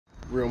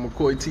Real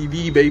McCoy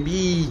TV,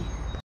 baby.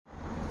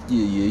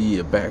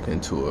 Yeah, back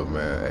into it,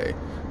 man. Hey,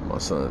 my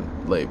son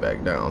laid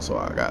back down, so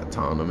I got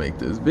time to make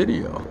this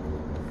video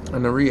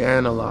and to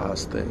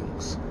reanalyze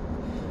things.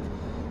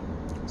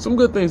 Some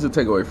good things to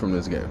take away from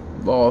this game.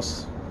 We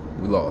lost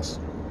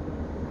 42-7.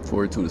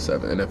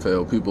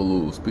 NFL, people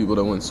lose. People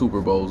that win Super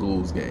Bowls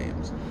lose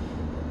games.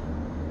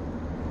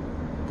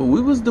 But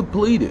we was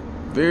depleted,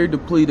 very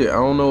depleted. I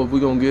don't know if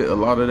we're going to get a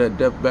lot of that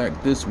depth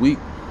back this week,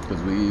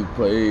 because we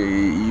play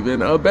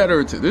even a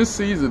better team. This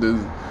season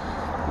it's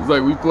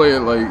like we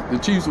playing like the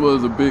Chiefs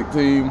was a big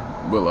team,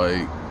 but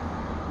like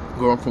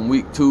going from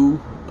week 2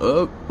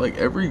 up, like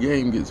every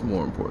game gets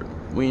more important.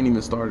 We ain't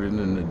even started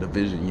in the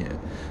division yet.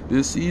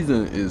 This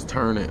season is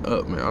turning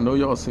up, man. I know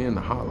y'all seeing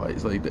the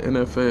highlights. Like the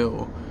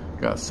NFL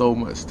got so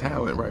much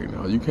talent right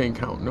now. You can't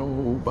count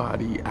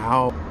nobody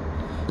out.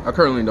 I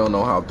currently don't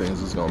know how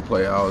things is gonna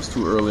play out. It's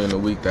too early in the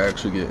week to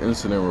actually get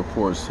incident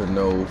reports to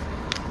know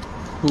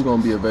who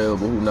gonna be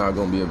available, who not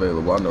gonna be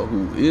available. I know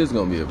who is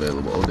gonna be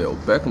available. Odell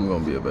Beckham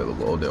gonna be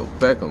available. Odell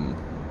Beckham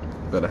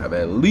better have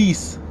at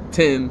least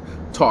 10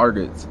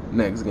 targets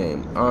next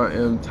game. I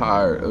am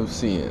tired of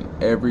seeing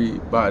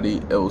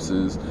everybody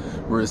else's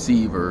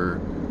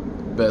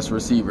best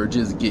receiver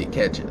just get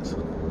catches.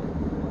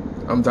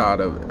 I'm tired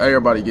of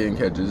everybody getting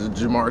catches.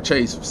 Jamar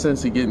Chase,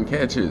 since he getting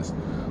catches.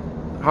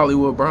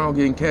 Hollywood Brown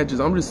getting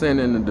catches. I'm just saying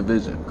in the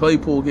division.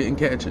 Claypool getting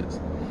catches.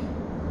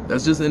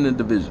 That's just in the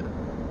division.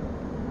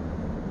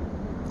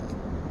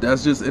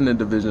 That's just in the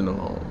division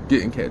alone.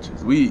 Getting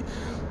catches. We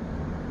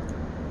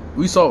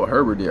saw what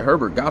Herbert did.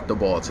 Herbert got the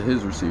ball to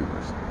his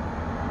receivers.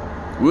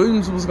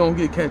 Williams was going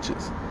to get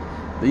catches.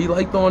 He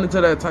like throwing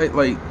into that tight,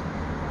 like,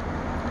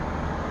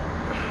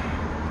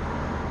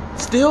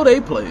 still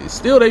they play.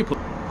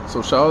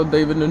 So shout out to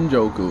David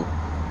Njoku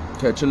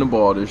catching the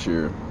ball this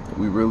year.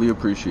 We really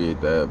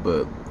appreciate that,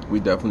 but we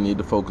definitely need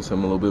to focus him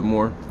a little bit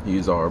more.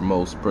 He's our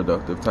most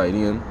productive tight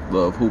end.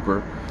 Love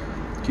Hooper.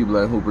 Keep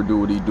letting Hooper do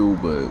what he do,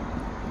 but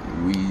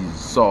we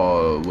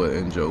saw what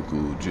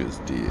Njoku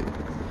just did.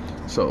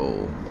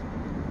 So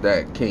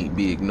that can't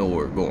be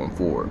ignored going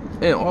forward.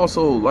 And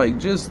also, like,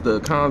 just the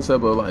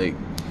concept of, like,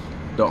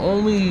 the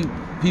only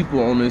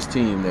people on this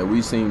team that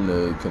we seem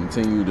to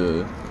continue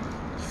to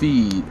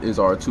feed is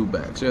our 2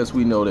 backs. Yes,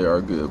 we know they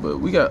are good, but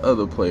we got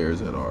other players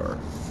that are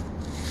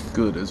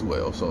good as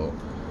well. So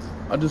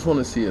I just want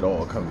to see it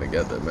all come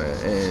together, man.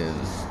 And,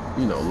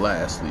 you know,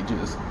 lastly,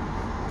 just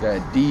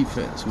that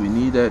defense. We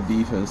need that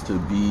defense to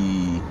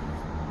be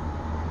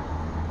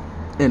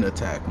in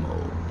attack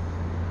mode.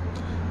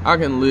 I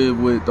can live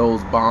with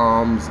those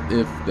bombs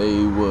if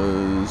they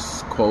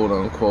was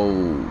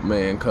quote-unquote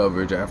man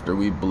coverage after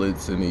we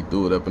blitzed and he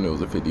threw it up and it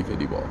was a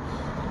 50-50 ball.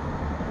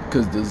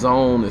 Because the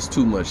zone is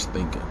too much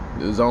thinking.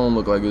 The zone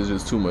looked like it's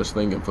just too much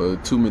thinking for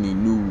too many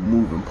new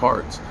moving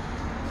parts.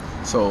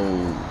 So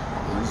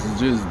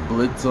just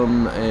blitz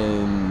them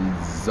and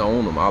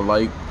zone them. I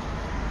like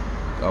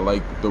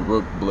the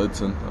Rook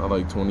blitzing. I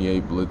like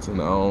 28 blitzing.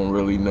 I don't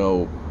really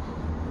know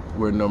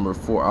where number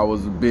 4. I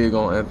was big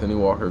on Anthony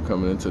Walker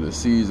coming into the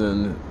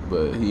season,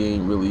 but he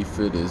ain't really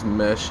fit his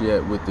mesh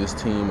yet with this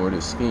team or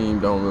this scheme.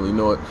 Don't really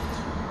know it.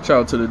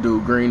 Shout out to the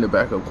dude Green, the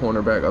backup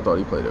cornerback. I thought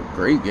he played a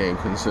great game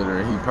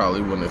considering he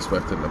probably wouldn't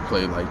expect him to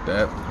play like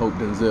that. Hope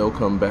Denzel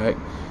come back.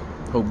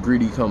 Hope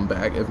Greedy come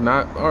back. If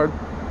not, our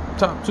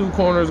top 2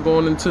 corners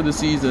going into the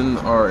season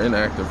are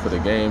inactive for the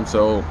game.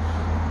 So,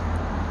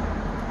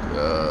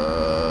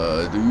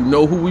 do you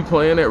know who we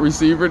playing at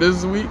receiver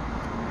this week?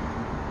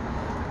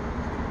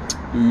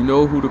 Do you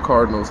know who the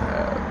Cardinals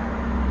have?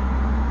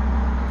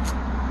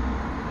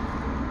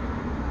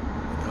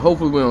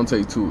 Hopefully we don't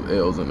take 2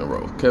 L's in a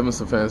row. Kevin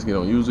Stefanski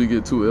don't usually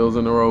get 2 L's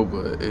in a row,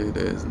 but it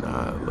is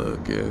not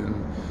looking.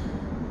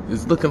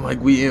 It's looking like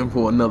we in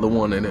for another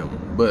one of them.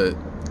 But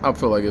I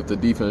feel like if the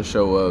defense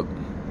show up,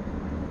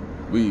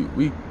 we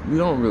ain't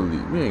gonna really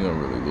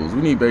lose. We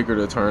need Baker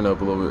to turn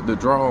up a little bit. The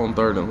draw on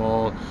 3rd and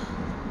long,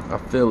 I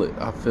feel it.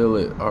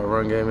 Our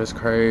run game is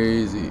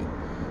crazy.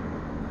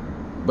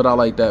 But I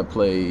like that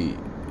play,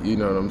 you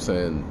know what I'm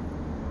saying,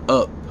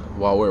 up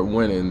while we're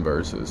winning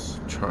versus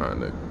trying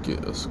to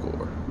get a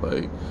score.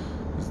 Like,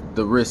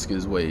 the risk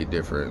is way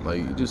different. Like,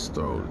 you just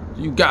throw.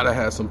 You got to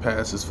have some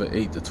passes for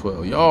 8 to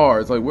 12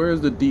 yards. Like,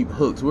 where's the deep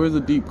hooks? Where's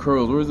the deep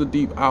curls? Where's the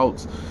deep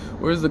outs?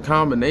 Where's the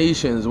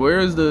combinations?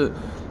 Where's the...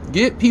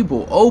 Get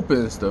people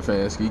open,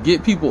 Stefanski.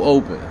 Get people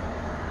open.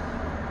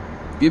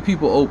 Get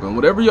people open.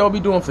 Whatever y'all be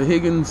doing for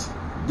Higgins,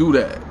 do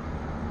that.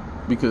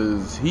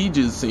 Because he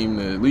just seemed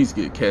to at least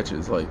get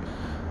catches. Like,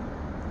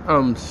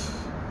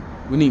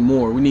 we need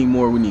more.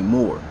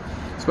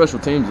 Special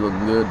teams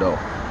looking good though.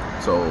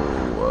 So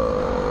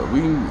we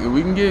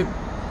can get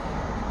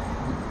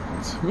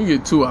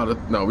 2 out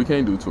of. No, we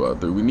can't do 2 out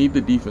of 3. We need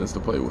the defense to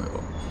play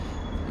well,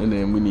 and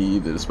then we need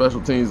either the special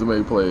teams to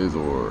make plays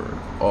or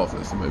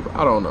offense to make.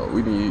 I don't know.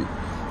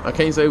 I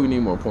can't say we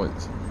need more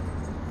points.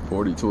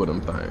 42 of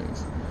them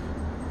things.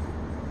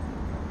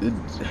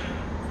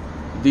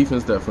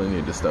 Defense definitely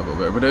need to step up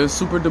there, but they're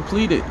super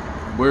depleted.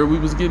 Where we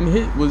was getting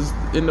hit was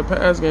in the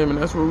pass game,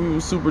 and that's where we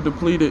was super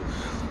depleted.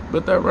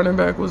 But that running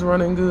back was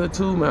running good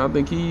too, man. I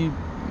think he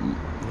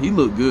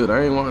looked good.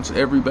 I ain't watched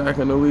every back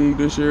in the league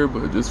this year,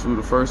 but just for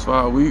the first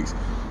 5 weeks,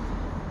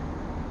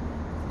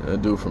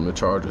 that dude from the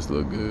Chargers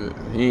looked good.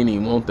 He ain't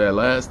even want that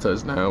last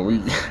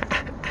touchdown.